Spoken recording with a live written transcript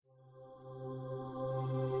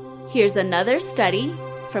Here's another study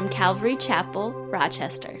from Calvary Chapel,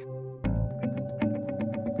 Rochester.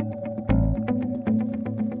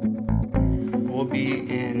 We'll be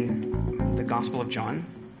in the Gospel of John,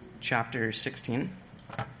 chapter 16,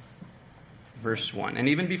 verse 1. And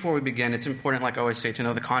even before we begin, it's important, like I always say, to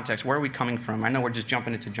know the context. Where are we coming from? I know we're just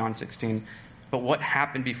jumping into John 16, but what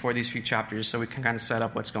happened before these few chapters so we can kind of set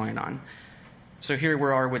up what's going on. So here we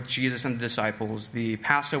are with Jesus and the disciples. The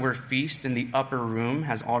Passover feast in the upper room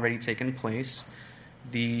has already taken place.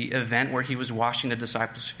 The event where he was washing the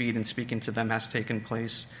disciples' feet and speaking to them has taken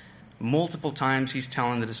place. Multiple times he's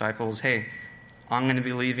telling the disciples, hey, I'm going to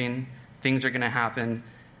be leaving. Things are going to happen.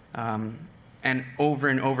 And over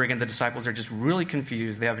again, the disciples are just really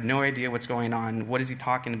confused. They have no idea what's going on. What is he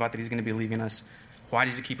talking about that he's going to be leaving us? Why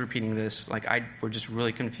does he keep repeating this? We're just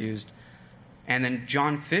really confused. And then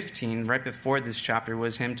John 15, right before this chapter,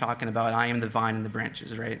 was him talking about, I am the vine and the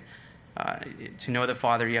branches, right? To know the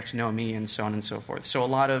Father, you have to know me, and so on and so forth. So a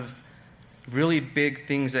lot of really big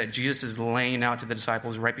things that Jesus is laying out to the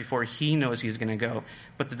disciples right before he knows he's going to go.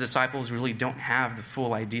 But the disciples really don't have the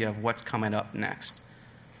full idea of what's coming up next.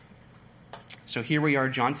 So here we are,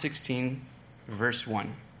 John 16, verse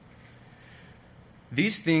 1.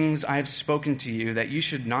 These things I have spoken to you, that you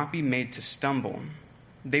should not be made to stumble.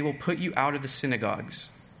 They will put you out of the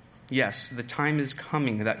synagogues. Yes, the time is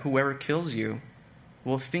coming that whoever kills you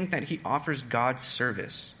will think that he offers God's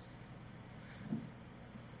service.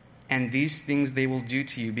 And these things they will do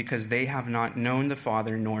to you because they have not known the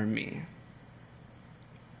Father nor me.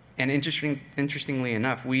 And interestingly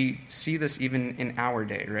enough, we see this even in our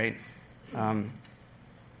day, right?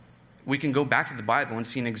 We can go back to the Bible and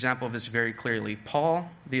see an example of this very clearly.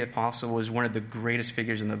 Paul, the apostle, was one of the greatest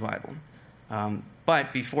figures in the Bible.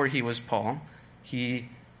 But before he was Paul, he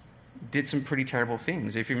did some pretty terrible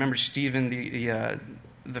things. If you remember Stephen,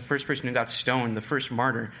 the first person who got stoned, the first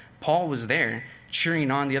martyr, Paul was there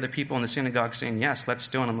cheering on the other people in the synagogue saying, yes, let's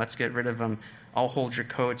stone him, let's get rid of him, I'll hold your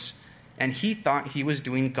coats. And he thought he was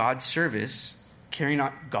doing God's service, carrying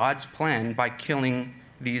out God's plan by killing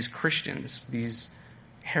these Christians, these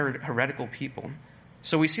heretical people.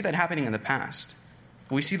 So we see that happening in the past.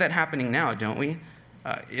 We see that happening now, don't we?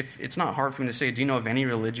 If it's not hard for me to say, do you know of any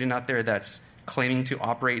religion out there that's claiming to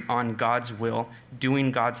operate on God's will, doing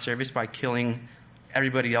God's service by killing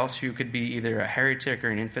everybody else who could be either a heretic or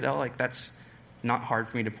an infidel? That's not hard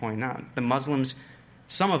for me to point out. The Muslims,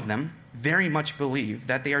 some of them, very much believe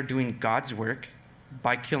that they are doing God's work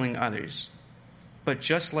by killing others. But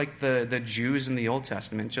just like the Jews in the Old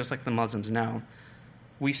Testament, just like the Muslims now,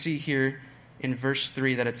 we see here in verse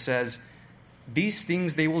 3 that it says, these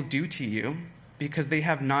things they will do to you because they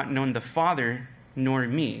have not known the Father nor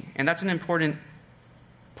me. And that's an important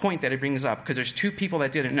point that it brings up, because there's two people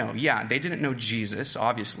that didn't know. Yeah, they didn't know Jesus,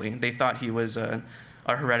 obviously. They thought he was a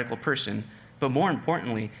heretical person. But more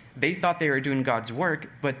importantly, they thought they were doing God's work,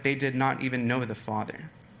 but they did not even know the Father.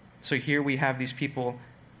 So here we have these people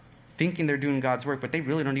thinking they're doing God's work, but they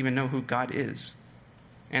really don't even know who God is.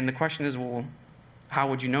 And the question is, well, how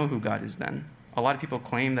would you know who God is then? A lot of people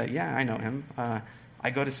claim that, yeah, I know him. I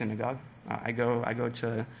go to synagogue. I go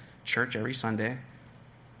to church every Sunday.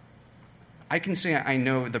 I can say I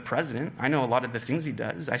know the president. I know a lot of the things he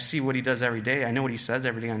does. I see what he does every day. I know what he says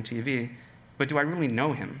every day on TV. But do I really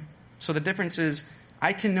know him? So the difference is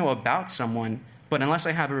I can know about someone, but unless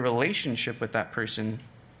I have a relationship with that person,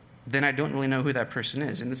 then I don't really know who that person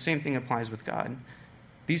is. And the same thing applies with God.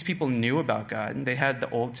 These people knew about God. They had the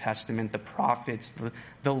Old Testament, the prophets,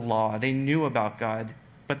 the law. They knew about God,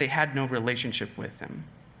 but they had no relationship with him.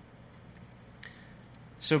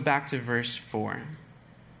 So back to verse 4.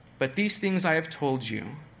 But these things I have told you,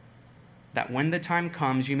 that when the time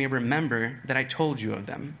comes, you may remember that I told you of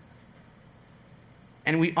them.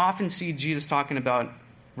 And we often see Jesus talking about,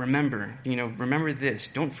 remember this,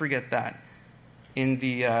 don't forget that. In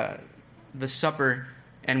the supper,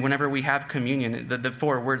 and whenever we have communion, the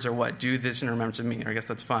four words are what? Do this in remembrance of me. Or I guess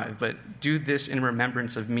that's 5. But do this in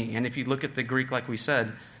remembrance of me. And if you look at the Greek, like we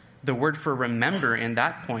said, the word for remember in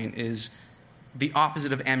that point is the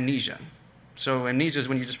opposite of amnesia. So amnesia is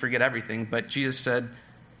when you just forget everything. But Jesus said,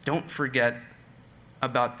 don't forget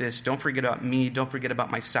about this. Don't forget about me. Don't forget about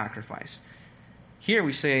my sacrifice. Here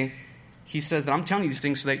he says that I'm telling you these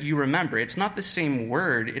things so that you remember. It's not the same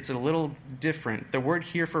word. It's a little different. The word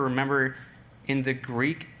here for remember in the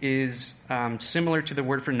Greek is similar to the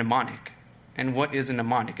word for mnemonic. And what is a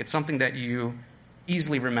mnemonic? It's something that you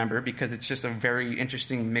easily remember because it's just a very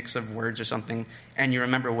interesting mix of words or something, and you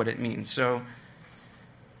remember what it means. So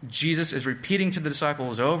Jesus is repeating to the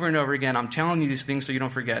disciples over and over again, I'm telling you these things so you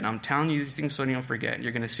don't forget. I'm telling you these things so you don't forget.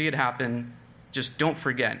 You're going to see it happen. Just don't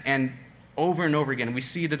forget. And over and over again, we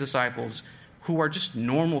see the disciples who are just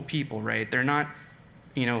normal people, right? They're not,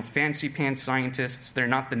 fancy pants scientists. They're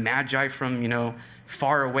not the magi from,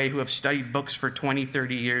 far away who have studied books for 20,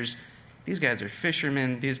 30 years. These guys are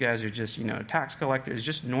fishermen. These guys are just, tax collectors,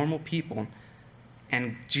 just normal people.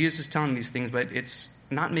 And Jesus is telling these things, but it's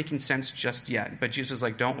not making sense just yet. But Jesus is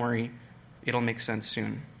like, don't worry, it'll make sense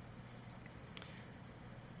soon.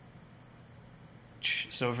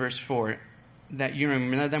 So verse 4, that you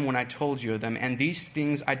remember them when I told you of them, and these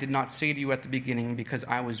things I did not say to you at the beginning because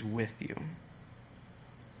I was with you.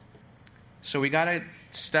 So we got to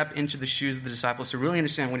step into the shoes of the disciples to really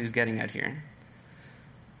understand what he's getting at here.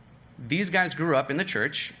 These guys grew up in the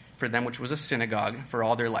church, for them, which was a synagogue, for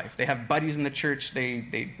all their life. They have buddies in the church.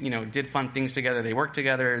 They did fun things together. They worked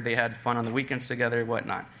together. They had fun on the weekends together,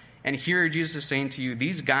 whatnot. And here Jesus is saying to you,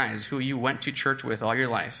 these guys who you went to church with all your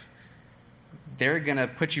life, they're going to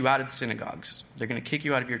put you out of the synagogues. They're going to kick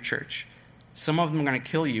you out of your church. Some of them are going to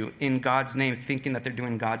kill you in God's name, thinking that they're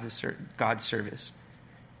doing God's service.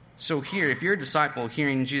 So here, if you're a disciple,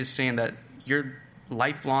 hearing Jesus saying that your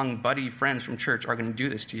lifelong buddy friends from church are going to do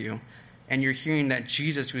this to you, and you're hearing that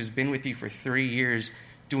Jesus, who has been with you for 3 years,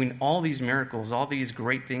 doing all these miracles, all these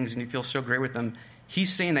great things, and you feel so great with them,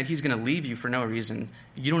 he's saying that he's going to leave you for no reason.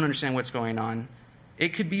 You don't understand what's going on. It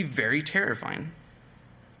could be very terrifying.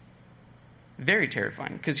 Very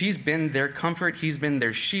terrifying, because he's been their comfort, he's been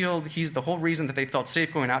their shield, he's the whole reason that they felt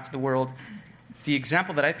safe going out to the world. The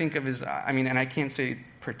example that I think of is, and I can't say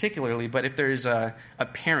particularly, but if there's a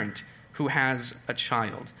parent who has a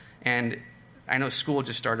child, and I know school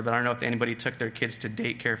just started, but I don't know if anybody took their kids to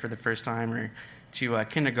daycare for the first time or to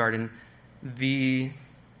kindergarten. The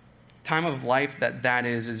time of life that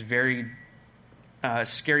is very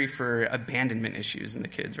scary for abandonment issues in the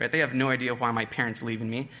kids, right? They have no idea why my parents leaving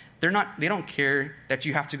me. They don't care that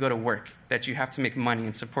you have to go to work, that you have to make money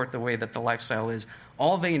and support the way that the lifestyle is.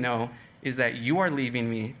 All they know is that you are leaving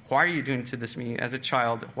me. Why are you doing to this me as a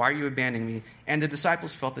child? Why are you abandoning me? And the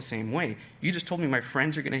disciples felt the same way. You just told me my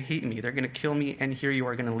friends are going to hate me. They're going to kill me, and here you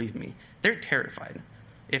are going to leave me. They're terrified.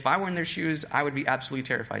 If I were in their shoes, I would be absolutely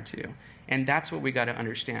terrified too. And that's what we got to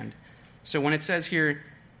understand. So when it says here,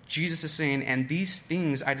 Jesus is saying, and these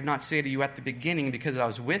things I did not say to you at the beginning because I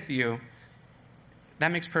was with you,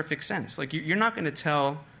 that makes perfect sense. Like, you're not going to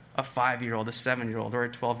tell a 5-year-old, a 7-year-old, or a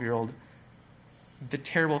 12-year-old the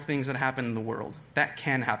terrible things that happen in the world. That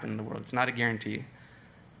can happen in the world. It's not a guarantee.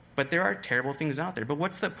 But there are terrible things out there. But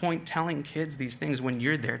what's the point telling kids these things when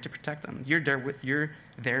you're there to protect them? You're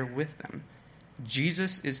there with them.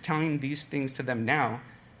 Jesus is telling these things to them now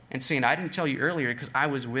and saying, I didn't tell you earlier because I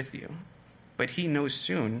was with you. But he knows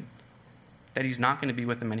soon that he's not going to be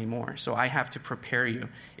with them anymore. So I have to prepare you.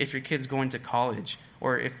 If your kid's going to college,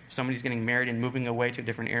 or if somebody's getting married and moving away to a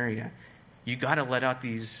different area, you got to let out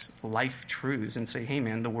these life truths and say, hey,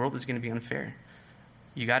 man, the world is going to be unfair.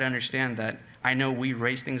 You got to understand that I know we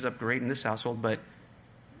raise things up great in this household, but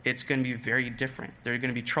it's going to be very different. There are going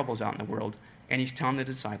to be troubles out in the world. And he's telling the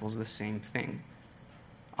disciples the same thing.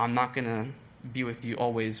 I'm not going to be with you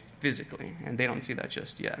always physically. And they don't see that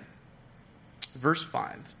just yet. Verse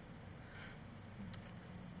 5.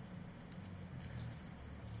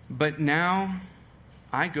 But now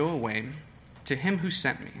I go away to him who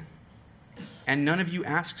sent me. And none of you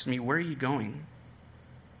asks me, where are you going?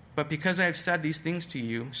 But because I have said these things to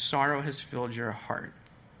you, sorrow has filled your heart.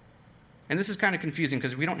 And this is kind of confusing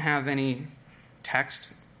because we don't have any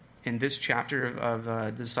text in this chapter of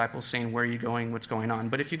the disciples saying, where are you going, what's going on.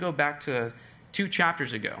 But if you go back to 2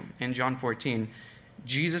 chapters ago in John 14,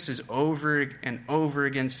 Jesus is over and over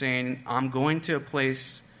again saying, I'm going to a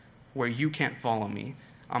place where you can't follow me.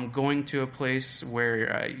 I'm going to a place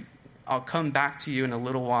where I'll come back to you in a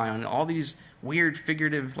little while. And all these weird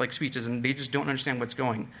figurative speeches, and they just don't understand what's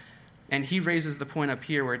going. And he raises the point up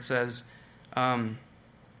here where it says,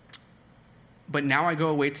 but now I go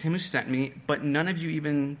away to him who sent me, but none of you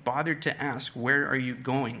even bothered to ask, where are you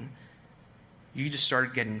going? You just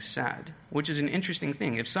started getting sad, which is an interesting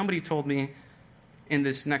thing. If somebody told me in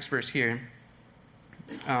this next verse here,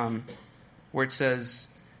 where it says,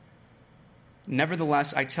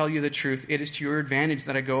 nevertheless, I tell you the truth, it is to your advantage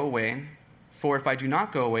that I go away. For if I do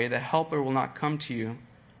not go away, the Helper will not come to you.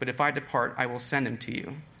 But if I depart, I will send him to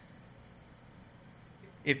you.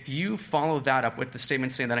 If you follow that up with the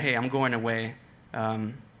statement saying that, hey, I'm going away,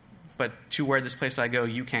 but to where this place I go,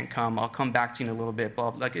 you can't come. I'll come back to you in a little bit.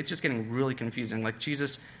 Blah, blah. It's just getting really confusing.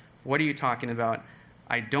 Jesus, what are you talking about?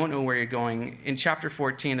 I don't know where you're going. In chapter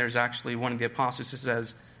 14, there's actually one of the apostles who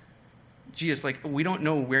says, Jesus, we don't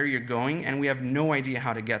know where you're going, and we have no idea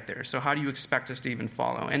how to get there. So how do you expect us to even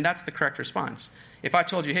follow? And that's the correct response. If I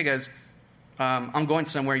told you, hey, guys, I'm going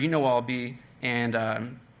somewhere, you know where I'll be, and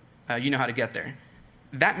you know how to get there.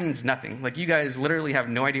 That means nothing. Like, you guys literally have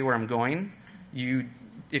no idea where I'm going.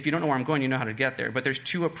 If you don't know where I'm going, you know how to get there. But there's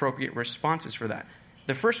two appropriate responses for that.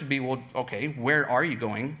 The first would be, well, okay, where are you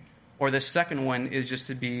going? Or the second one is just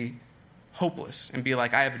to be hopeless and be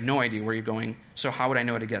like, I have no idea where you're going, so how would I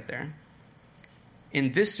know how to get there?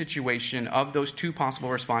 In this situation, of those two possible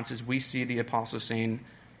responses, we see the apostle saying,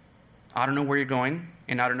 I don't know where you're going,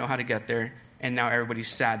 and I don't know how to get there, and now everybody's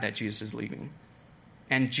sad that Jesus is leaving.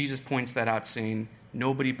 And Jesus points that out, saying,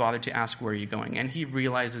 nobody bothered to ask where you're going. And he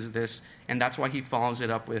realizes this, and that's why he follows it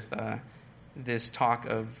up with this talk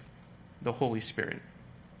of the Holy Spirit.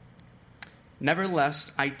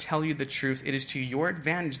 Nevertheless, I tell you the truth, it is to your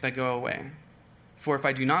advantage that I go away. For if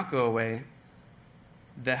I do not go away,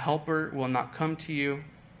 the Helper will not come to you,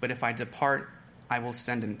 but if I depart, I will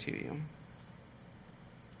send him to you.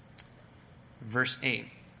 Verse 8.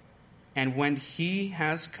 And when he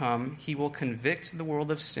has come, he will convict the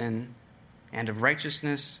world of sin and of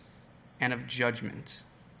righteousness and of judgment.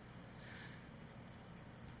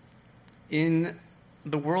 In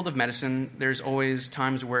the world of medicine, there's always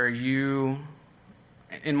times where you,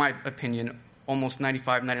 in my opinion, almost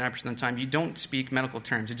 99% of the time, you don't speak medical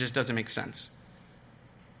terms. It just doesn't make sense.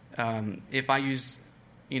 If I use,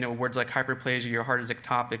 words like hyperplasia, your heart is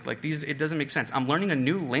ectopic, like these, it doesn't make sense. I'm learning a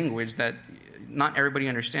new language that not everybody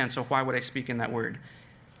understands, so why would I speak in that word?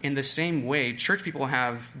 In the same way, church people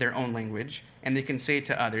have their own language, and they can say it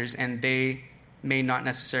to others, and they may not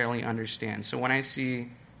necessarily understand. So when I see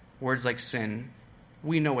words like sin,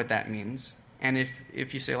 we know what that means. And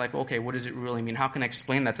if you say, like, okay, what does it really mean? How can I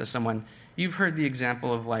explain that to someone? You've heard the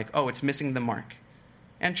example of, like, oh, it's missing the mark.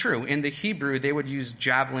 And true, in the Hebrew, they would use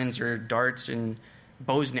javelins or darts and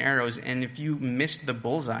bows and arrows, and if you missed the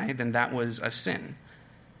bullseye, then that was a sin.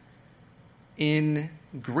 In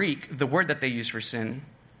Greek, the word that they use for sin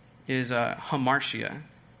is hamartia,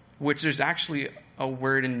 which there's actually a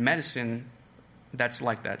word in medicine that's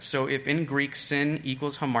like that. So if in Greek sin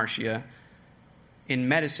equals hamartia, in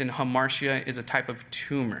medicine, hamartia is a type of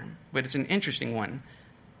tumor. But it's an interesting one,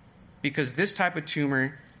 because this type of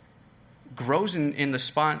tumor grows in the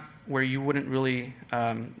spot where you wouldn't really,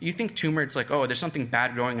 you think tumor, it's like, oh, there's something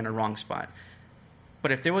bad growing in a wrong spot.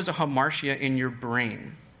 But if there was a hamartia in your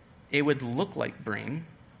brain, it would look like brain.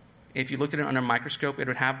 If you looked at it under a microscope, it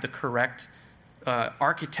would have the correct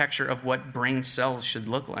architecture of what brain cells should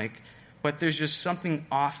look like. But there's just something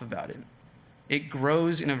off about it. It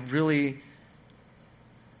grows in a really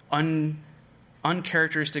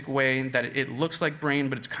uncharacteristic way that it looks like brain,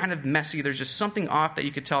 but it's kind of messy. There's just something off that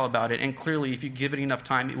you could tell about it. And clearly, if you give it enough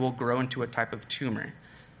time, it will grow into a type of tumor.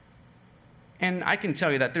 And I can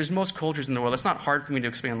tell you that there's most cultures in the world, it's not hard for me to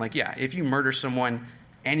explain, like, yeah, if you murder someone,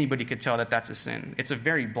 anybody could tell that that's a sin. It's a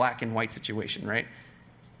very black and white situation, right?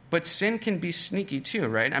 But sin can be sneaky too,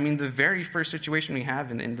 right? I mean, the very first situation we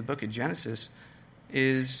have in the book of Genesis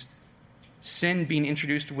is sin being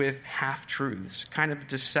introduced with half-truths, kind of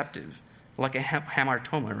deceptive, like a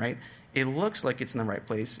hamartoma, right? It looks like it's in the right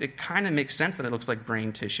place. It kind of makes sense that it looks like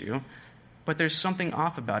brain tissue, but there's something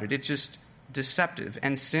off about it. It's just deceptive,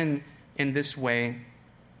 and sin in this way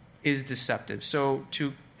is deceptive. So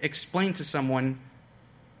to explain to someone,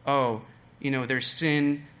 oh, there's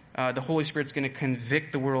sin, the Holy Spirit's going to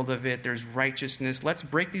convict the world of it, there's righteousness. Let's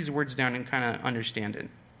break these words down and kind of understand it.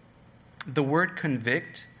 The word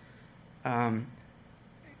convict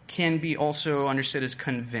can be also understood as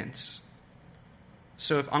convince.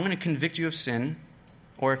 So if I'm going to convict you of sin,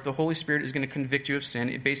 or if the Holy Spirit is going to convict you of sin,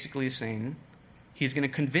 it basically is saying he's going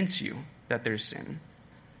to convince you that there's sin.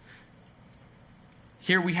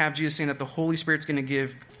 Here we have Jesus saying that the Holy Spirit's going to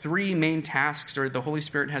give three main tasks, or the Holy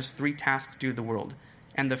Spirit has three tasks to do to the world.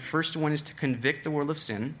 And the first one is to convict the world of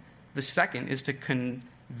sin. The second is to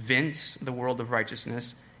convince the world of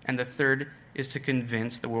righteousness. And the third is to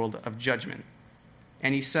convince the world of judgment.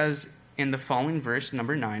 And he says in the following verse,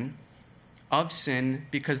 number 9, of sin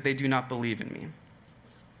because they do not believe in me.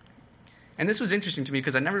 And this was interesting to me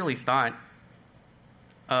because I never really thought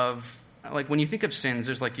of, like, when you think of sins,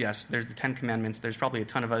 there's like, yes, there's the 10 Commandments, there's probably a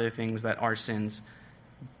ton of other things that are sins.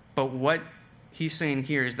 But what he's saying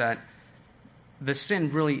here is that the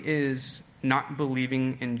sin really is not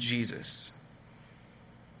believing in Jesus.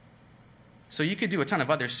 So you could do a ton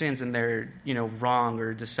of other sins and they're, wrong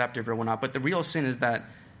or deceptive or whatnot, but the real sin is that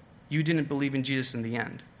you didn't believe in Jesus in the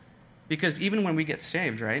end. Because even when we get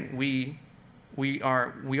saved, right, we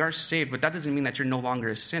are saved, but that doesn't mean that you're no longer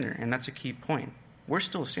a sinner, and that's a key point. We're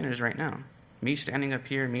still sinners right now. Me standing up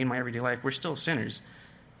here, me in my everyday life, we're still sinners.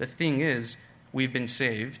 The thing is, we've been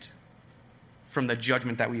saved from the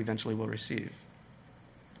judgment that we eventually will receive.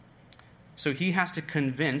 So he has to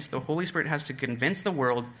convince, the Holy Spirit has to convince the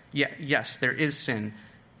world, yes, there is sin.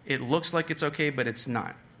 It looks like it's okay, but it's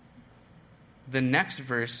not. The next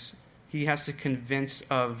verse, he has to convince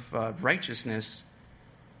of righteousness.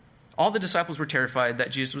 All the disciples were terrified that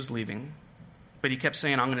Jesus was leaving, but he kept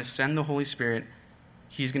saying, I'm going to send the Holy Spirit.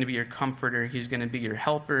 He's going to be your comforter. He's going to be your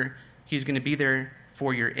helper. He's going to be there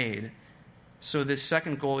for your aid. So this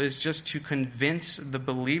second goal is just to convince the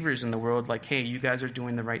believers in the world, like, hey, you guys are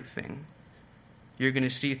doing the right thing. You're going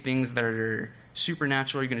to see things that are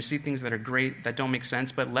supernatural. You're going to see things that are great, that don't make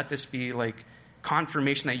sense, but let this be like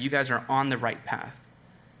confirmation that you guys are on the right path.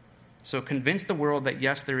 So convince the world that,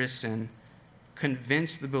 yes, there is sin.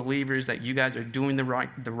 Convince the believers that you guys are doing the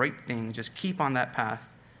right thing. Just keep on that path.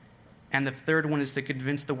 And the third one is to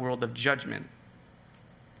convince the world of judgment.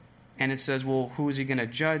 And it says, well, who is he going to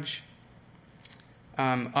judge?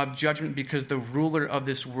 Of judgment, because the ruler of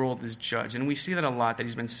this world is judged. And we see that a lot that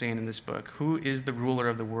he's been saying in this book. Who is the ruler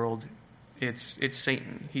of the world? It's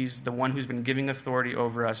Satan. He's the one who's been giving authority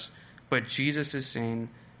over us. But Jesus is saying,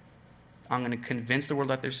 I'm going to convince the world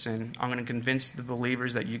that there's sin. I'm going to convince the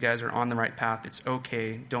believers that you guys are on the right path. It's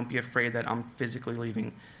okay. Don't be afraid that I'm physically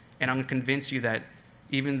leaving. And I'm going to convince you that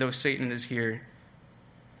even though Satan is here,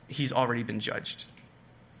 he's already been judged.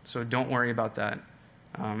 So don't worry about that.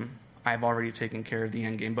 I've already taken care of the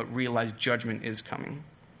end game, but realize judgment is coming.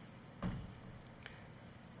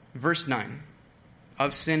 Verse 9,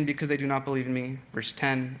 of sin because they do not believe in me. Verse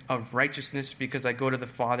 10, of righteousness because I go to the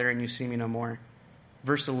Father and you see me no more.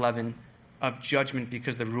 Verse 11, of judgment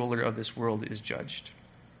because the ruler of this world is judged.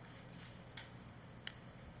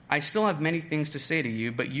 I still have many things to say to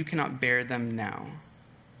you, but you cannot bear them now.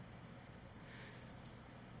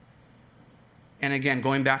 And again,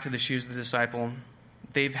 going back to the shoes of the disciple,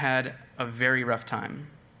 they've had a very rough time.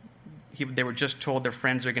 They were just told their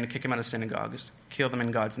friends are going to kick him out of synagogues, kill them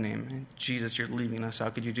in God's name. And Jesus, you're leaving us. How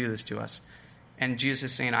could you do this to us? And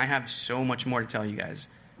Jesus is saying, I have so much more to tell you guys,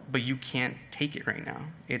 but you can't take it right now.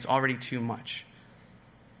 It's already too much.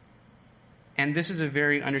 And this is a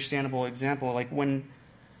very understandable example. Like when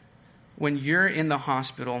you're in the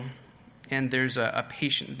hospital and there's a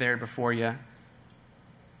patient there before you,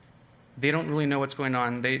 they don't really know what's going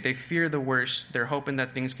on. They fear the worst. They're hoping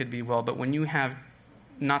that things could be well. But when you have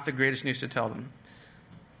not the greatest news to tell them,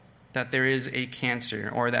 that there is a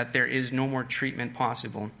cancer or that there is no more treatment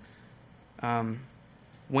possible,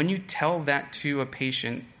 when you tell that to a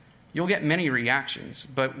patient, you'll get many reactions.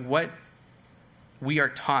 But what we are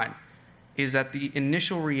taught is that the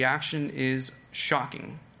initial reaction is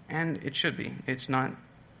shocking. And it should be. It's not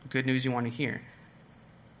good news you want to hear.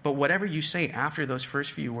 But whatever you say after those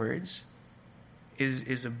first few words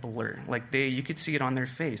is a blur. Like you could see it on their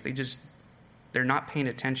face. They're not paying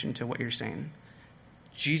attention to what you're saying.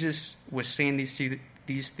 Jesus was saying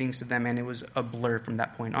these things to them, and it was a blur from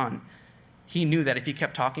that point on. He knew that if he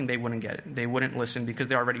kept talking, they wouldn't get it. They wouldn't listen because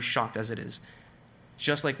they're already shocked as it is.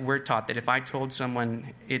 Just like we're taught that if I told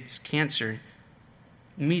someone it's cancer,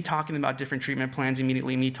 me talking about different treatment plans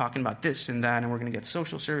immediately, me talking about this and that, and we're going to get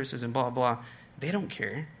social services and blah, blah, they don't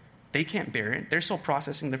care. They can't bear it. They're still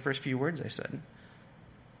processing the first few words I said.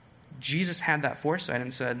 Jesus had that foresight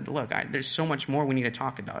and said, look, there's so much more we need to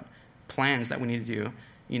talk about. Plans that we need to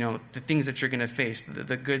do. The things that you're going to face,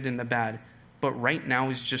 the good and the bad. But right now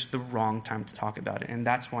is just the wrong time to talk about it. And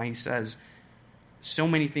that's why he says, so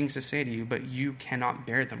many things to say to you, but you cannot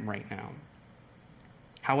bear them right now.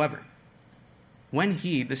 However, when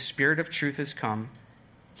he, the Spirit of truth, has come,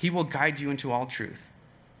 he will guide you into all truth.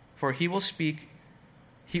 For he will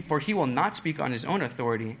not speak on his own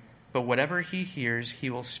authority, but whatever he hears, he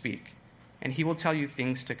will speak, and he will tell you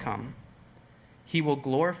things to come. He will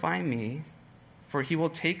glorify me, for he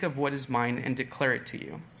will take of what is mine and declare it to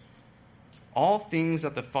you. All things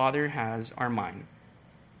that the Father has are mine.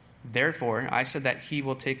 Therefore, I said that he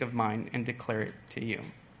will take of mine and declare it to you.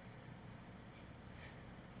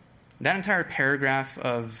 That entire paragraph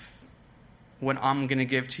of what I'm going to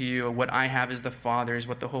give to you, or what I have is the Father's,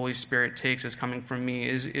 what the Holy Spirit takes is coming from me,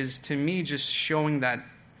 is to me just showing that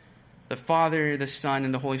the Father, the Son,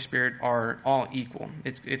 and the Holy Spirit are all equal.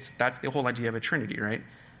 That's the whole idea of a Trinity, right?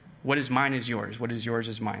 What is mine is yours. What is yours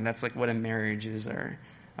is mine. That's like what a marriage is, or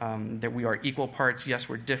that we are equal parts. Yes,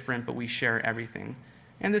 we're different, but we share everything.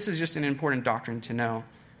 And this is just an important doctrine to know.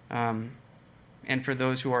 And for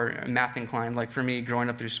those who are math inclined, like for me, growing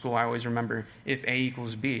up through school, I always remember if A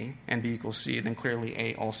equals B and B equals C, then clearly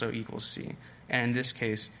A also equals C. And in this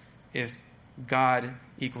case, if God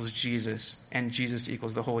equals Jesus and Jesus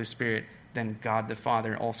equals the Holy Spirit, then God the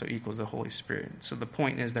Father also equals the Holy Spirit. So the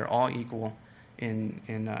point is they're all equal in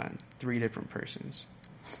three different persons.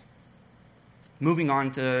 Moving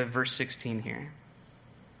on to verse 16 here.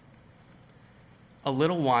 A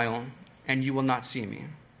little while, and you will not see me.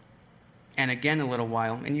 And again a little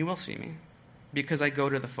while, and you will see me, because I go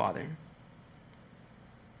to the Father.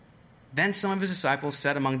 Then some of his disciples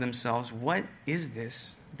said among themselves, what is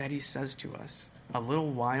this that he says to us? A little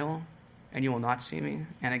while, and you will not see me.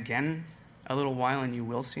 And again, a little while, and you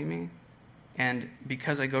will see me. And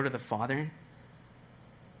because I go to the Father.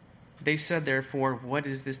 They said, therefore, what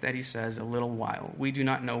is this that he says, a little while? We do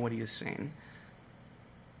not know what he is saying.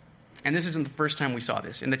 And this isn't the first time we saw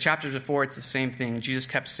this. In the chapters before, it's the same thing. Jesus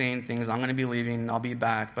kept saying things, I'm going to be leaving, I'll be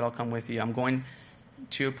back, but I'll come with you. I'm going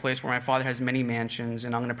to a place where my Father has many mansions,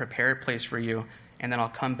 and I'm going to prepare a place for you, and then I'll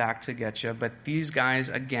come back to get you. But these guys,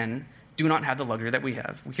 again, do not have the luxury that we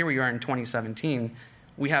have. Here we are in 2017.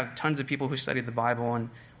 We have tons of people who studied the Bible, and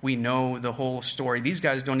we know the whole story. These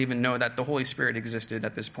guys don't even know that the Holy Spirit existed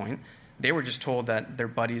at this point. They were just told that their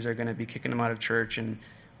buddies are going to be kicking them out of church, and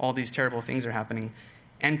all these terrible things are happening.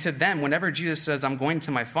 And to them, whenever Jesus says, I'm going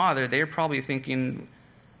to my Father, they're probably thinking,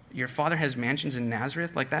 your Father has mansions in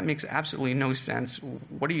Nazareth? Like, that makes absolutely no sense.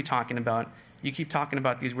 What are you talking about? You keep talking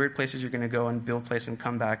about these weird places you're going to go and build a place and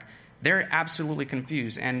come back. They're absolutely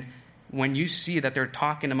confused. And when you see that they're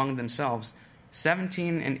talking among themselves,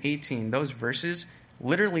 17 and 18, those verses,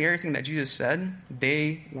 literally everything that Jesus said,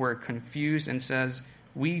 they were confused and says,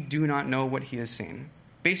 we do not know what he is saying.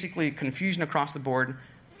 Basically, confusion across the board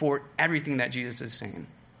for everything that Jesus is saying.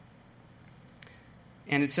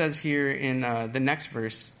 And it says here in the next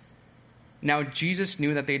verse, now Jesus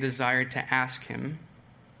knew that they desired to ask him,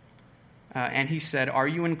 and he said, are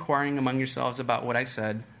you inquiring among yourselves about what I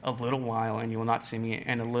said? A little while, and you will not see me,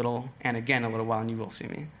 and again a little while, and you will see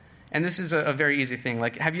me. And this is a very easy thing.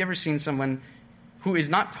 Like, have you ever seen someone who is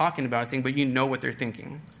not talking about a thing, but you know what they're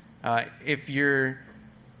thinking? If you're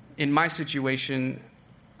in my situation,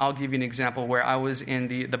 I'll give you an example where I was in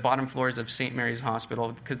the bottom floors of St. Mary's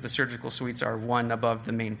Hospital because the surgical suites are one above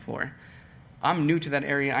the main floor. I'm new to that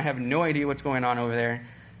area. I have no idea what's going on over there.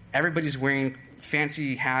 Everybody's wearing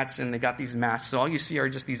fancy hats and they got these masks. So all you see are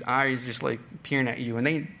just these eyes just like peering at you.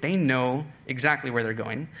 And they know exactly where they're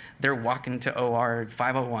going. They're walking to OR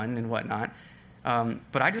 501 and whatnot.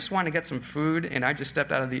 But I just want to get some food, and I just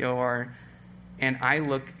stepped out of the OR and I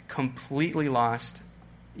look completely lost.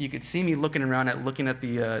 You could see me looking around looking at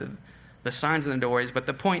the signs and the doors, but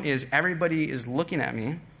the point is everybody is looking at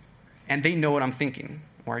me, and they know what I'm thinking,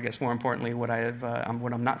 or I guess more importantly, what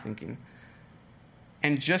I'm not thinking.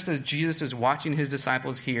 And just as Jesus is watching his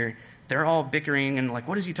disciples here, they're all bickering and like,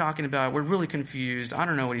 what is he talking about? We're really confused. I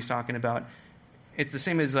don't know what he's talking about. It's the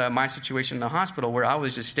same as my situation in the hospital where I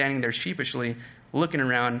was just standing there sheepishly looking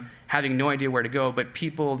around, having no idea where to go, but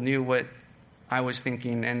people knew what I was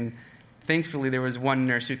thinking. And thankfully, there was one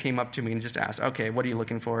nurse who came up to me and just asked, okay, what are you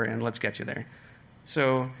looking for? And let's get you there.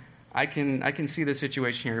 So I can see the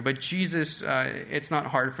situation here. But Jesus, it's not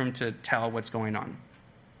hard for him to tell what's going on.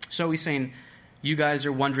 So he's saying, you guys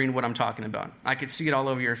are wondering what I'm talking about. I could see it all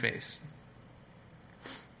over your face.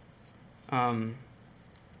 And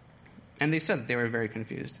they said that they were very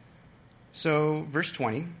confused. So verse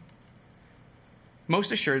 20,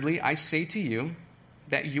 most assuredly, I say to you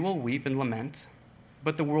that you will weep and lament,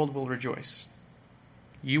 but the world will rejoice.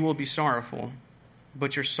 You will be sorrowful,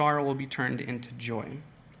 but your sorrow will be turned into joy.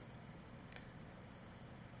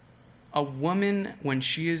 A woman, when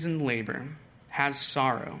she is in labor, has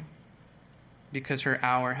sorrow because her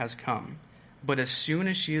hour has come. But as soon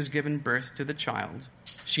as she has given birth to the child,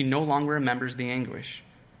 she no longer remembers the anguish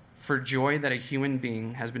for joy that a human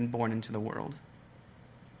being has been born into the world.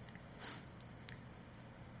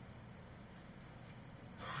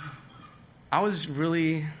 I'm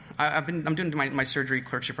doing my surgery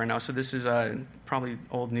clerkship right now, so this is probably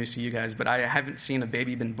old news to you guys, but I haven't seen a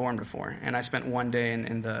baby been born before. And I spent one day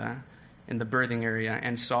in the birthing area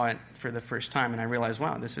and saw it for the first time, and I realized,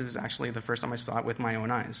 wow, this is actually the first time I saw it with my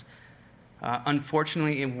own eyes.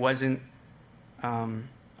 Unfortunately, it wasn't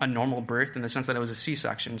a normal birth in the sense that it was a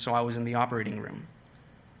C-section, so I was in the operating room.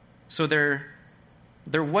 So there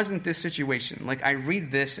wasn't this situation. Like, I read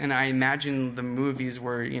this and I imagine the movies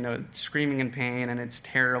where, screaming in pain and it's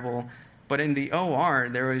terrible. But in the OR,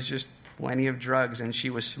 there was just plenty of drugs and she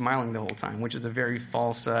was smiling the whole time, which is a very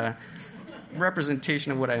false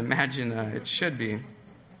representation of what I imagine it should be.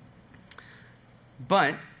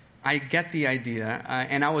 But I get the idea,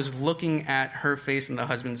 and I was looking at her face and the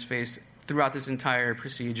husband's face throughout this entire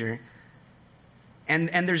procedure. And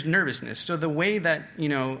there's nervousness. So the way that,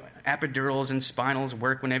 epidurals and spinals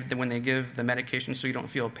work when they give the medication so you don't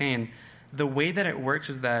feel pain, the way that it works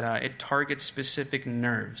is that it targets specific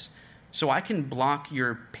nerves. So I can block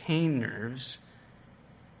your pain nerves,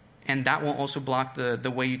 and that will also block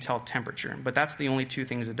the way you tell temperature. But that's the only two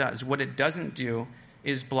things it does. What it doesn't do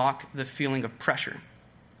is block the feeling of pressure.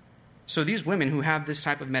 So these women who have this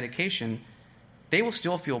type of medication, they will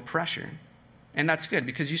still feel pressure. And that's good,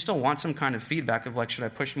 because you still want some kind of feedback of, like, should I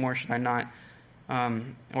push more, should I not?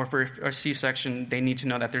 Or for a C-section, they need to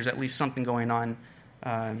know that there's at least something going on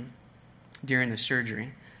during the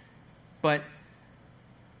surgery. But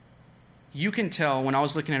you can tell when I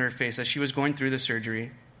was looking at her face as she was going through the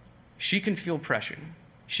surgery, she can feel pressure.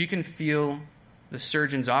 She can feel the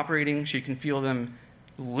surgeons operating. She can feel them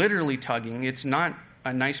literally tugging. It's not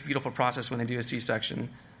a nice, beautiful process when they do a C-section.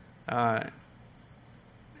 I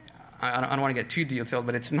don't want to get too detailed,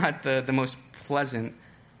 but it's not the most pleasant.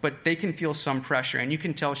 But they can feel some pressure, and you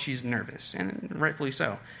can tell she's nervous, and rightfully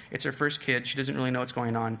so. It's her first kid. She doesn't really know what's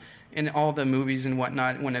going on. In all the movies and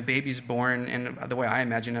whatnot, when a baby's born, and the way I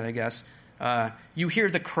imagine it, I guess, you hear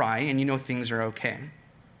the cry, and you know things are okay.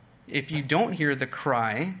 If you don't hear the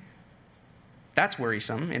cry, that's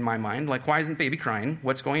worrisome in my mind. Like, why isn't baby crying?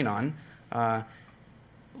 What's going on?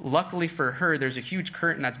 Luckily for her, there's a huge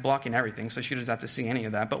curtain that's blocking everything, so she doesn't have to see any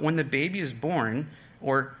of that. But when the baby is born,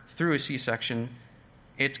 or through a C-section,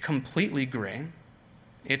 it's completely gray.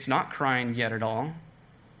 It's not crying yet at all.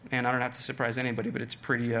 And I don't have to surprise anybody, but it's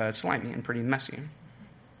pretty slimy and pretty messy.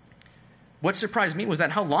 What surprised me was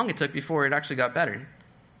that how long it took before it actually got better.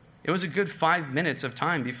 It was a good 5 minutes of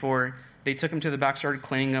time before they took him to the back, started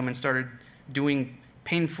cleaning him, and started doing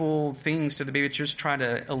painful things to the baby to just try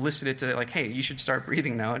to elicit it to, like, hey, you should start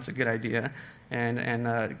breathing now. It's a good idea.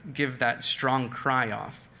 And give that strong cry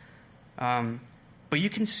off. But you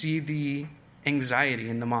can see the anxiety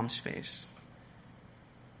in the mom's face.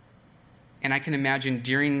 And I can imagine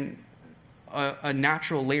during a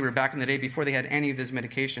natural labor back in the day, before they had any of these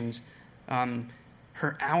medications,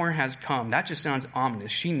 her hour has come. That just sounds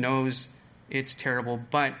ominous. She knows it's terrible.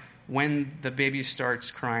 But when the baby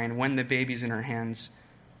starts crying, when the baby's in her hands,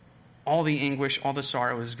 all the anguish, all the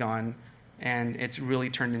sorrow is gone, and it's really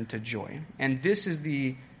turned into joy. And this is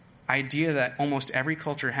the idea that almost every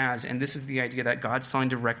culture has, and this is the idea that God's telling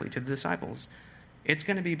directly to the disciples. It's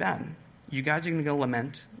going to be bad. You guys are going to go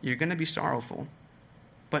lament. You're going to be sorrowful.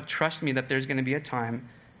 But trust me that there's going to be a time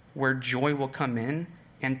where joy will come in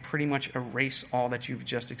and pretty much erase all that you've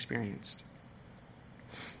just experienced.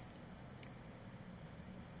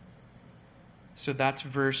 So that's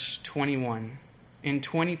verse 21. In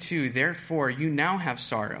 22, therefore you now have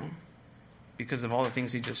sorrow because of all the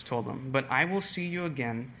things he just told them. But I will see you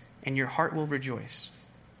again, and your heart will rejoice,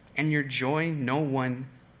 and your joy no one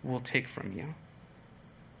will take from you.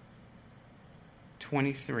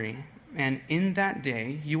 23, and in that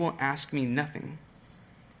day you will ask me nothing.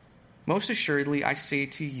 Most assuredly I say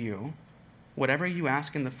to you, whatever you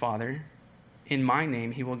ask in the Father, in my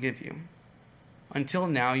name he will give you. Until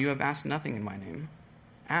now you have asked nothing in my name.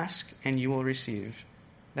 Ask, and you will receive,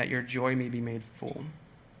 that your joy may be made full.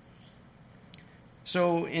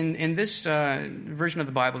 So in this version of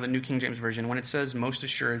the Bible, the New King James Version, when it says most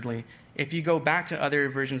assuredly, if you go back to other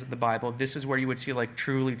versions of the Bible, this is where you would see, like,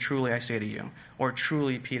 truly, truly I say to you, or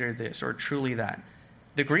truly Peter this, or truly that.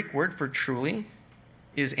 The Greek word for truly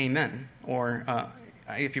is amen, or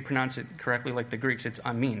if you pronounce it correctly like the Greeks, it's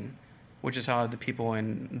amin, which is how the people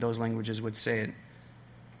in those languages would say it.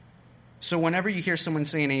 So whenever you hear someone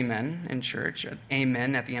saying amen in church,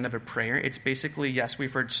 amen at the end of a prayer, it's basically, yes,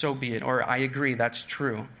 we've heard, so be it, or I agree, that's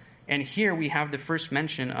true. And here we have the first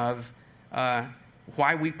mention of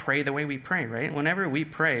why we pray the way we pray, right? Whenever we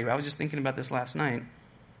pray, I was just thinking about this last night,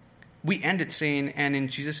 we end it saying, and in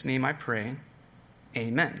Jesus' name I pray,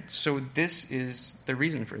 amen. So this is the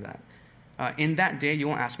reason for that. In that day you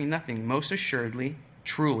will ask me nothing. Most assuredly,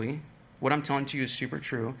 truly, what I'm telling to you is super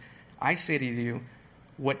true. I say to you,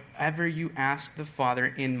 whatever you ask the Father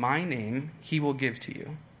in my name, he will give to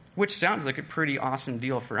you. Which sounds like a pretty awesome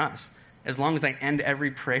deal for us. As long as I end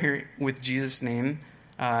every prayer with Jesus' name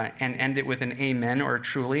and end it with an amen or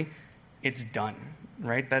truly, it's done,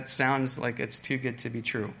 right? That sounds like it's too good to be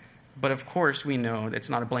true. But of course we know it's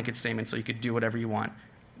not a blanket statement, so you could do whatever you want.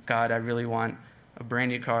 God, I really want a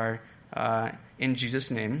brand new car in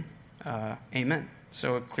Jesus' name, amen.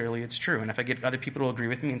 So clearly it's true. And if I get other people to agree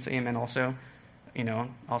with me and say amen also,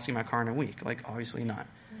 I'll see my car in a week. Like, obviously not.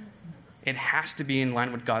 It has to be in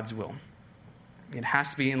line with God's will. It has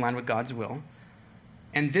to be in line with God's will.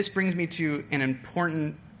 And this brings me to an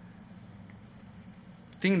important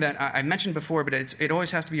thing that I mentioned before, but it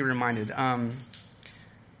always has to be reminded.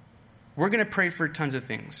 We're going to pray for tons of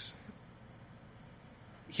things.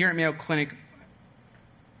 Here at Mayo Clinic,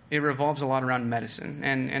 it revolves a lot around medicine.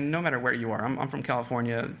 And no matter where you are, I'm from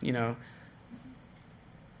California,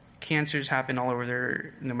 cancers happen all over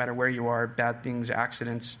there, no matter where you are, bad things,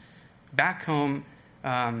 accidents. Back home,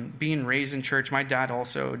 being raised in church, my dad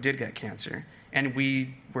also did get cancer. And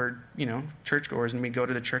we were, churchgoers, and we go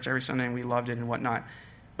to the church every Sunday, and we loved it and whatnot.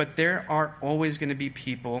 But there are always going to be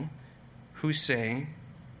people who say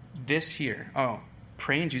this here,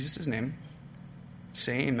 pray in Jesus' name,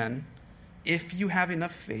 say amen. If you have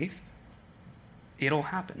enough faith, it'll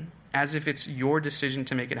happen. As if it's your decision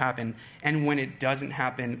to make it happen. And when it doesn't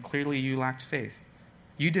happen, clearly you lacked faith.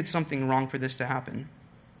 You did something wrong for this to happen.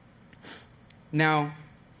 Now,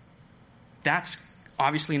 that's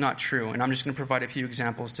obviously not true, and I'm just going to provide a few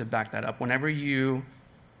examples to back that up. Whenever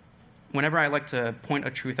I like to point a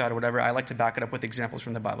truth out or whatever, I like to back it up with examples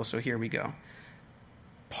from the Bible, so here we go.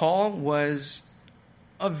 Paul was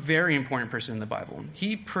a very important person in the Bible.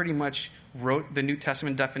 He pretty much wrote the New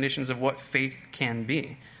Testament definitions of what faith can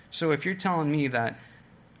be. So if you're telling me that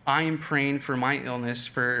I am praying for my illness,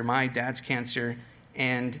 for my dad's cancer,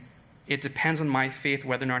 and it depends on my faith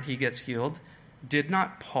whether or not he gets healed, did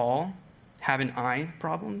not Paul have an eye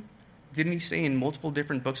problem? Didn't he say in multiple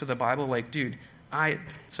different books of the Bible, like, dude, I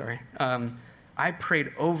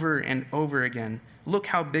prayed over and over again. Look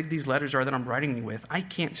how big these letters are that I'm writing you with. I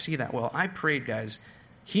can't see that well. I prayed, guys.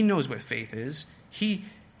 He knows what faith is. He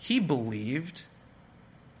believed,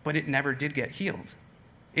 but it never did get healed.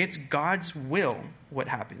 It's God's will what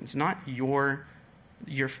happens, not your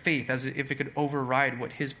faith, as if it could override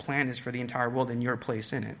what his plan is for the entire world and your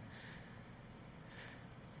place in it.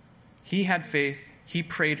 He had faith. He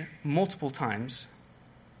prayed multiple times,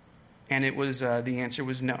 and it was the answer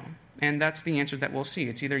was no. And that's the answer that we'll see.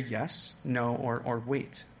 It's either yes, no, or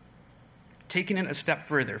wait. Taking it a step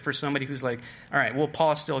further for somebody who's like, all right, well,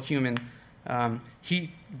 Paul's still human.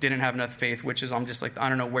 He didn't have enough faith, which is, I'm just like, I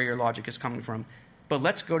don't know where your logic is coming from. But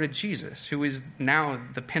let's go to Jesus, who is now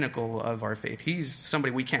the pinnacle of our faith. He's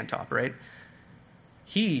somebody we can't top, right?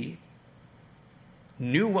 He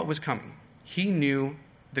knew what was coming. He knew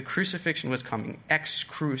the crucifixion was coming.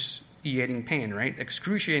 Excruciating pain, right?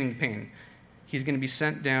 Excruciating pain. He's going to be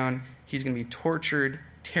sent down. He's going to be tortured.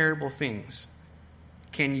 Terrible things.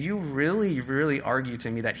 Can you really, really argue to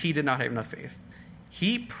me that he did not have enough faith?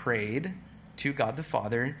 He prayed to God the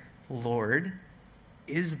Father, Lord,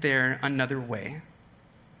 is there another way?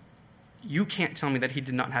 You can't tell me that he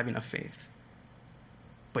did not have enough faith.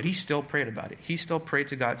 But he still prayed about it. He still prayed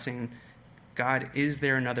to God saying, God, is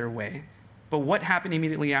there another way? But what happened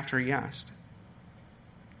immediately after he asked?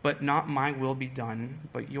 But not my will be done,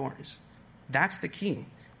 but yours. That's the key.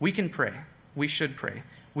 We can pray. We should pray.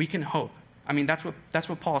 We can hope. I mean, that's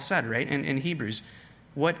what Paul said, right? In Hebrews.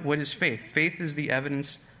 What is faith? Faith is the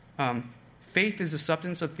evidence. Faith is the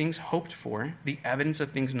substance of things hoped for, the evidence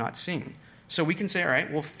of things not seen. So we can say, all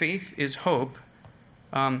right, well, faith is hope.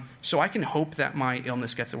 So I can hope that my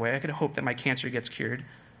illness gets away. I can hope that my cancer gets cured.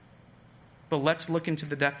 But let's look into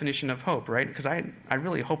the definition of hope, right? Because I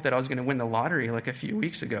really hoped that I was going to win the lottery like a few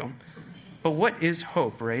weeks ago. But what is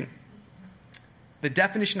hope, right? The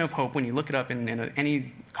definition of hope, when you look it up in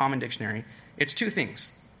any common dictionary, it's two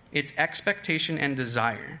things. It's expectation and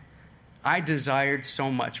desire. I desired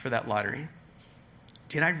so much for that lottery.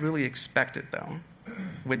 Did I really expect it, though?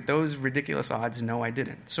 With those ridiculous odds, no, I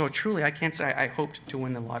didn't. So truly, I can't say I hoped to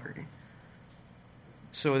win the lottery.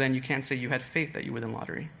 So then you can't say you had faith that you win the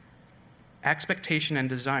lottery. Expectation and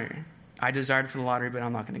desire. I desired for the lottery, but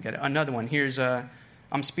I'm not going to get it. Another one. Here's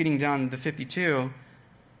I'm speeding down the 52,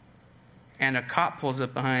 and a cop pulls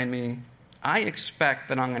up behind me. I expect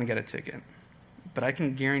that I'm going to get a ticket, but I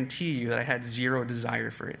can guarantee you that I had zero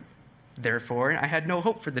desire for it. Therefore, I had no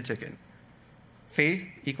hope for the ticket. Faith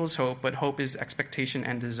equals hope, but hope is expectation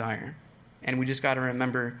and desire. And we just got to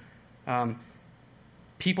remember,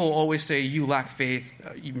 people always say you lack faith.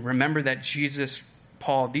 You remember that Jesus,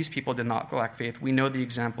 Paul, these people did not lack faith. We know the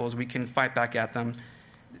examples. We can fight back at them.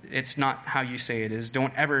 It's not how you say it is.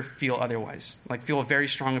 Don't ever feel otherwise. Like, feel very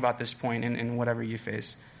strong about this point in whatever you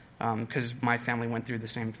face, because my family went through the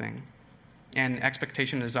same thing. And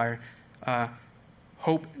expectation and desire,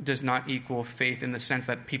 hope does not equal faith in the sense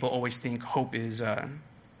that people always think hope is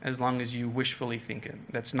as long as you wishfully think it.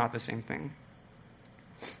 That's not the same thing.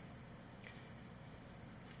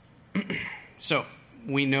 So,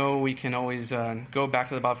 we know we can always go back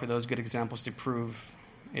to the Bible for those good examples to prove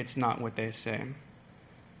it's not what they say.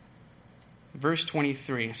 Verse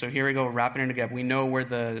 23. So here we go, wrapping it together. We know where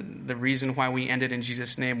the reason why we ended in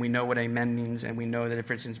Jesus' name. We know what amen means, and we know the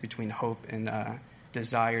difference between hope and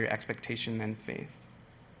desire, expectation, and faith.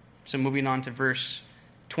 So moving on to verse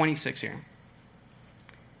 26 here.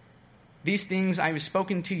 These things I have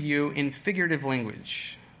spoken to you in figurative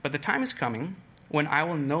language, but the time is coming when I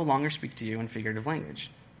will no longer speak to you in figurative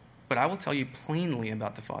language, but I will tell you plainly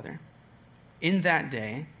about the Father. In that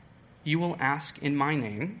day, you will ask in my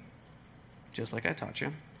name, just like I taught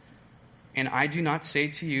you, and I do not say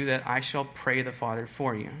to you that I shall pray the Father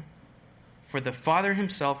for you. For the Father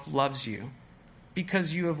himself loves you,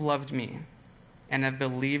 because you have loved me, and have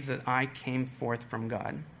believed that I came forth from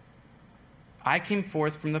God. I came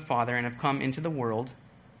forth from the Father and have come into the world.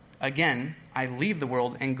 Again, I leave the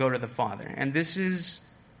world and go to the Father. And this is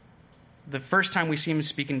the first time we see him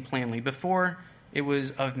speaking plainly. Before, it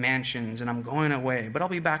was of mansions, and I'm going away, but I'll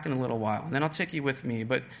be back in a little while, and then I'll take you with me.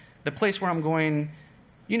 But the place where I'm going,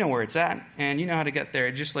 you know where it's at, and you know how to get there.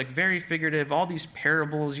 It's just like very figurative, all these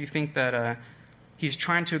parables. You think that he's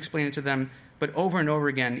trying to explain it to them, but over and over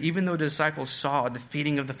again, even though the disciples saw the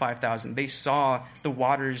feeding of the 5,000, they saw the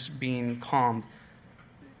waters being calmed,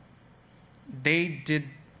 they did,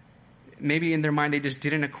 maybe in their mind, they just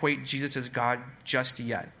didn't equate Jesus as God just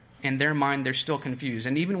yet. In their mind, they're still confused.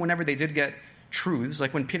 And even whenever they did get truths,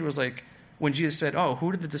 like when Peter was like, when Jesus said, oh,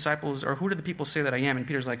 who did the people say that I am? And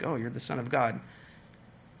Peter's like, oh, you're the Son of God.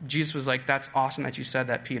 Jesus was like, that's awesome that you said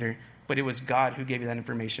that, Peter, but it was God who gave you that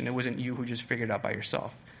information. It wasn't you who just figured it out by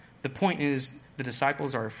yourself. The point is, the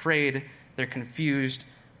disciples are afraid, they're confused.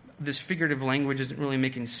 This figurative language isn't really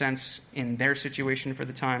making sense in their situation for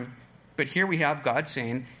the time. But here we have God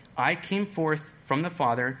saying, I came forth from the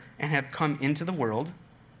Father and have come into the world,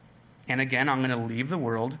 and again, I'm going to leave the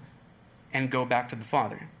world and go back to the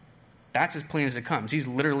Father. That's as plain as it comes. He's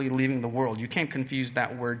literally leaving the world. You can't confuse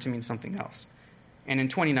that word to mean something else. And in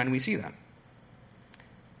 29, we see that.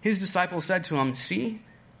 His disciples said to him, see,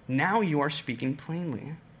 now you are speaking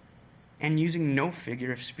plainly and using no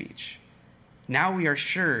figure of speech. Now we are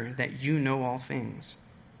sure that you know all things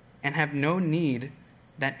and have no need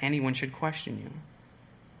that anyone should question you.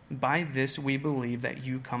 By this we believe that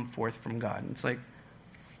you come forth from God. It's like,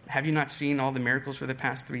 have you not seen all the miracles for the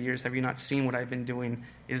past 3 years? Have you not seen what I've been doing?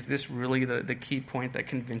 Is this really the key point that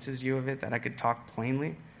convinces you of it, that I could talk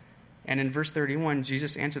plainly? And in verse 31,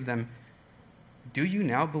 Jesus answered them, do you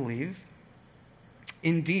now believe?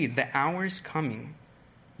 Indeed, the hour is coming,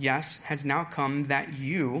 yes, has now come, that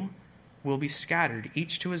you will be scattered,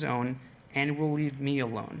 each to his own, and will leave me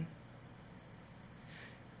alone.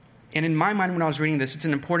 And in my mind, when I was reading this, it's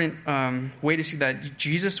an important way to see that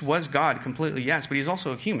Jesus was God completely, yes, but he was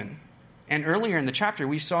also a human. And earlier in the chapter,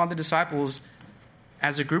 we saw the disciples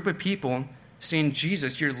as a group of people saying,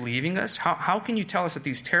 Jesus, you're leaving us? How can you tell us that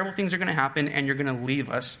these terrible things are going to happen and you're going to leave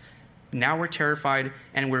us? Now we're terrified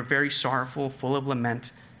and we're very sorrowful, full of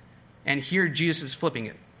lament. And here Jesus is flipping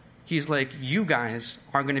it. He's like, you guys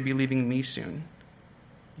are going to be leaving me soon.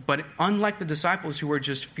 But unlike the disciples who were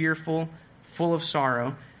just fearful, full of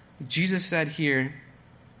sorrow, Jesus said here,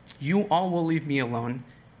 you all will leave me alone,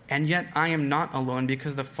 and yet I am not alone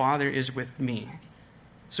because the Father is with me.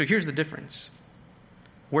 So here's the difference.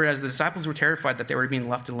 Whereas the disciples were terrified that they were being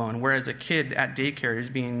left alone, whereas a kid at daycare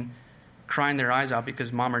is crying their eyes out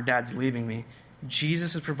because mom or dad's leaving me,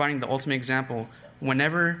 Jesus is providing the ultimate example.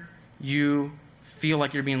 Whenever you feel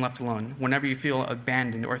like you're being left alone, whenever you feel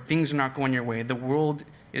abandoned or things are not going your way, the world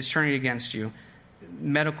is turning against you,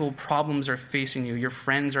 medical problems are facing you, your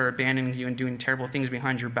friends are abandoning you and doing terrible things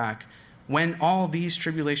behind your back. When all these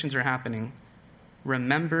tribulations are happening,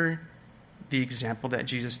 remember the example that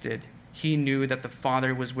Jesus did. He knew that the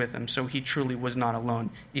Father was with him, so he truly was not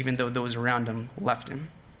alone, even though those around him left him.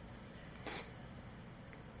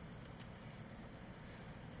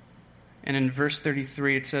 And in verse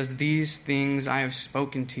 33, it says, these things I have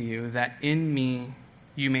spoken to you, that in me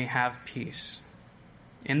you may have peace.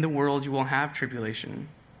 In the world you will have tribulation,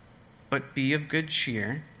 but be of good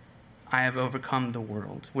cheer. I have overcome the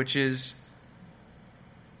world, which is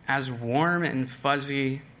as warm and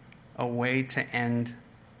fuzzy a way to end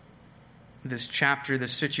this chapter,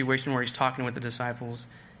 this situation where he's talking with the disciples.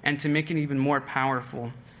 And to make it even more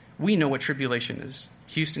powerful, we know what tribulation is.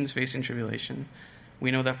 Houston's facing tribulation.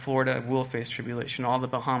 We know that Florida will face tribulation. All the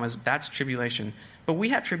Bahamas, that's tribulation. But we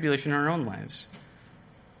have tribulation in our own lives.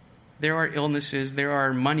 There are illnesses, there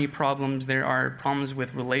are money problems, there are problems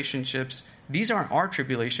with relationships. These are our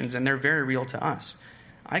tribulations, and they're very real to us.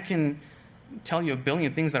 I can tell you a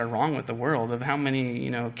billion things that are wrong with the world, of how many,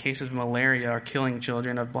 cases of malaria are killing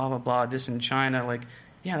children, of blah, blah, blah, this in China. Like,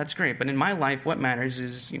 yeah, that's great. But in my life, what matters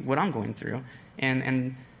is what I'm going through.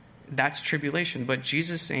 And that's tribulation. But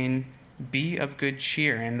Jesus saying, be of good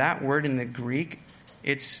cheer. And that word in the Greek,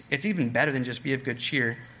 it's even better than just be of good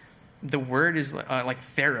cheer. The word is like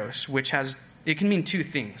theros, which it can mean two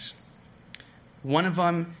things. One of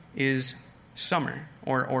them is summer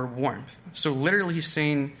or warmth. So literally he's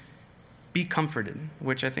saying, be comforted,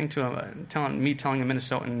 which I think telling a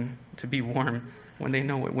Minnesotan to be warm when they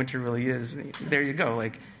know what winter really is. There you go.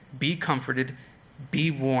 Like, be comforted,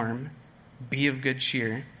 be warm, be of good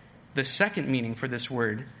cheer. The second meaning for this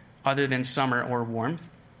word, other than summer or warmth,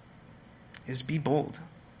 is be bold.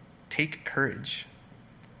 Take courage.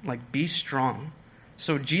 Like, be strong.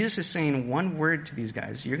 So Jesus is saying one word to these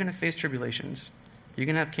guys. You're going to face tribulations. You're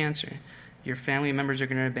going to have cancer. Your family members are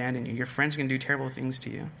going to abandon you. Your friends are going to do terrible things to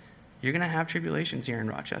you. You're going to have tribulations here in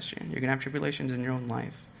Rochester. You're going to have tribulations in your own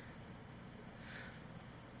life.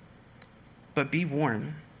 But be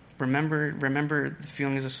warm. Remember the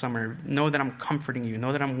feelings of summer. Know that I'm comforting you.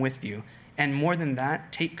 Know that I'm with you. And more than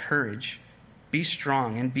that, take courage. Be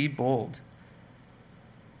strong and be bold.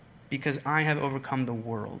 Because I have overcome the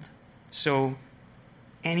world. So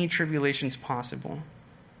any tribulations possible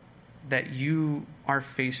that you are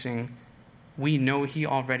facing, we know he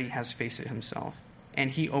already has faced it himself.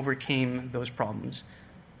 And he overcame those problems.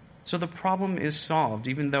 So the problem is solved,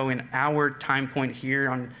 even though in our time point here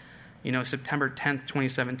on September 10th,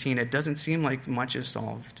 2017, it doesn't seem like much is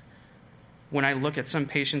solved. When I look at some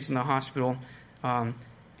patients in the hospital, and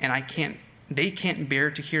they can't bear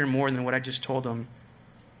to hear more than what I just told them,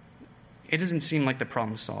 it doesn't seem like the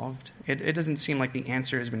problem's solved. It doesn't seem like the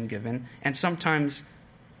answer has been given. And sometimes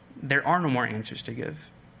there are no more answers to give.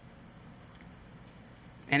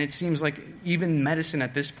 And it seems like even medicine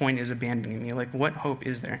at this point is abandoning me. Like, what hope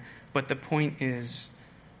is there? But the point is,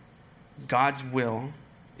 God's will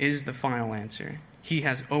is the final answer. He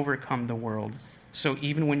has overcome the world. So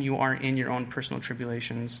even when you are in your own personal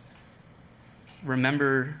tribulations,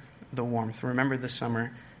 remember the warmth, remember the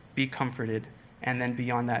summer, be comforted, and then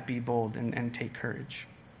beyond that, be bold and take courage.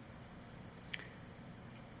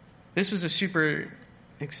 This was a super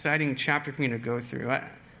exciting chapter for me to go through.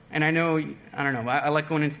 I like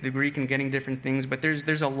going into the Greek and getting different things, but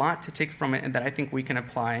there's a lot to take from it and that I think we can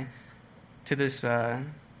apply to this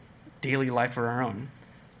daily life of our own.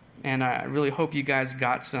 And I really hope you guys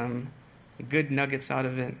got some good nuggets out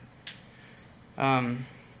of it. I'm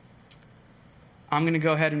going to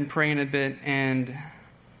go ahead and pray in a bit, and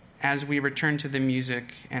as we return to the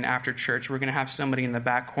music and after church, we're going to have somebody in the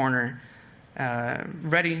back corner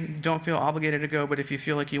ready. Don't feel obligated to go, but if you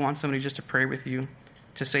feel like you want somebody just to pray with you,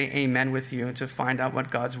 to say amen with you, to find out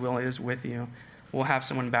what God's will is with you, we'll have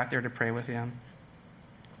someone back there to pray with you.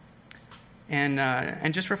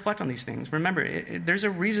 And just reflect on these things. Remember, there's a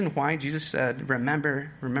reason why Jesus said,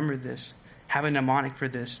 remember this. Have a mnemonic for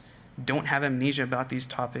this. Don't have amnesia about these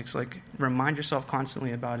topics. Like, remind yourself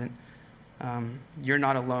constantly about it. You're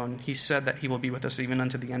not alone. He said that he will be with us even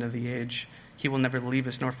unto the end of the age. He will never leave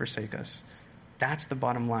us nor forsake us. That's the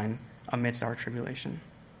bottom line amidst our tribulation.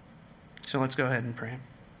 So let's go ahead and pray.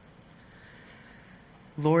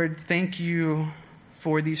 Lord, thank you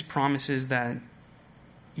for these promises that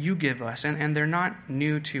you give us, and they're not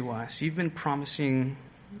new to us. You've been promising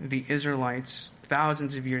the Israelites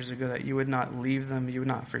thousands of years ago that you would not leave them, you would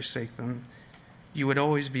not forsake them. You would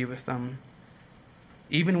always be with them,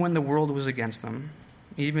 even when the world was against them,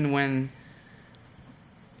 even when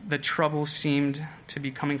the trouble seemed to be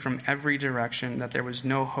coming from every direction, that there was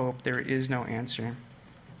no hope, there is no answer.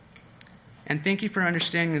 And thank you for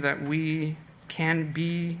understanding that we can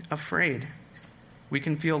be afraid. We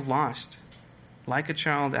can feel lost, like a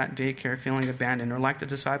child at daycare feeling abandoned, or like the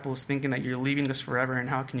disciples thinking that you're leaving us forever and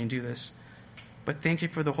how can you do this? But thank you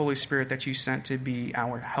for the Holy Spirit that you sent to be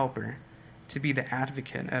our helper, to be the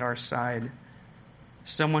advocate at our side,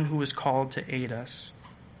 someone who was called to aid us.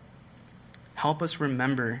 Help us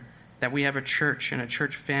remember that we have a church and a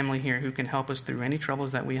church family here who can help us through any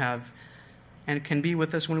troubles that we have and can be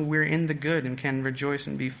with us when we're in the good and can rejoice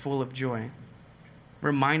and be full of joy.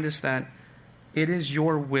 Remind us that it is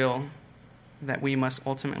your will that we must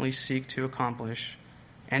ultimately seek to accomplish.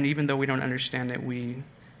 And even though we don't understand it, we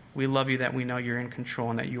love you that we know you're in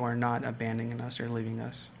control and that you are not abandoning us or leaving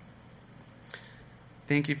us.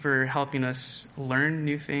 Thank you for helping us learn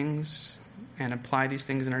new things and apply these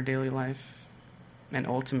things in our daily life. And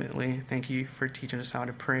ultimately, thank you for teaching us how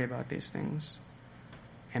to pray about these things.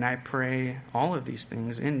 And I pray all of these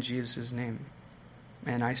things in Jesus' name.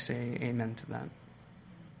 And I say amen to that.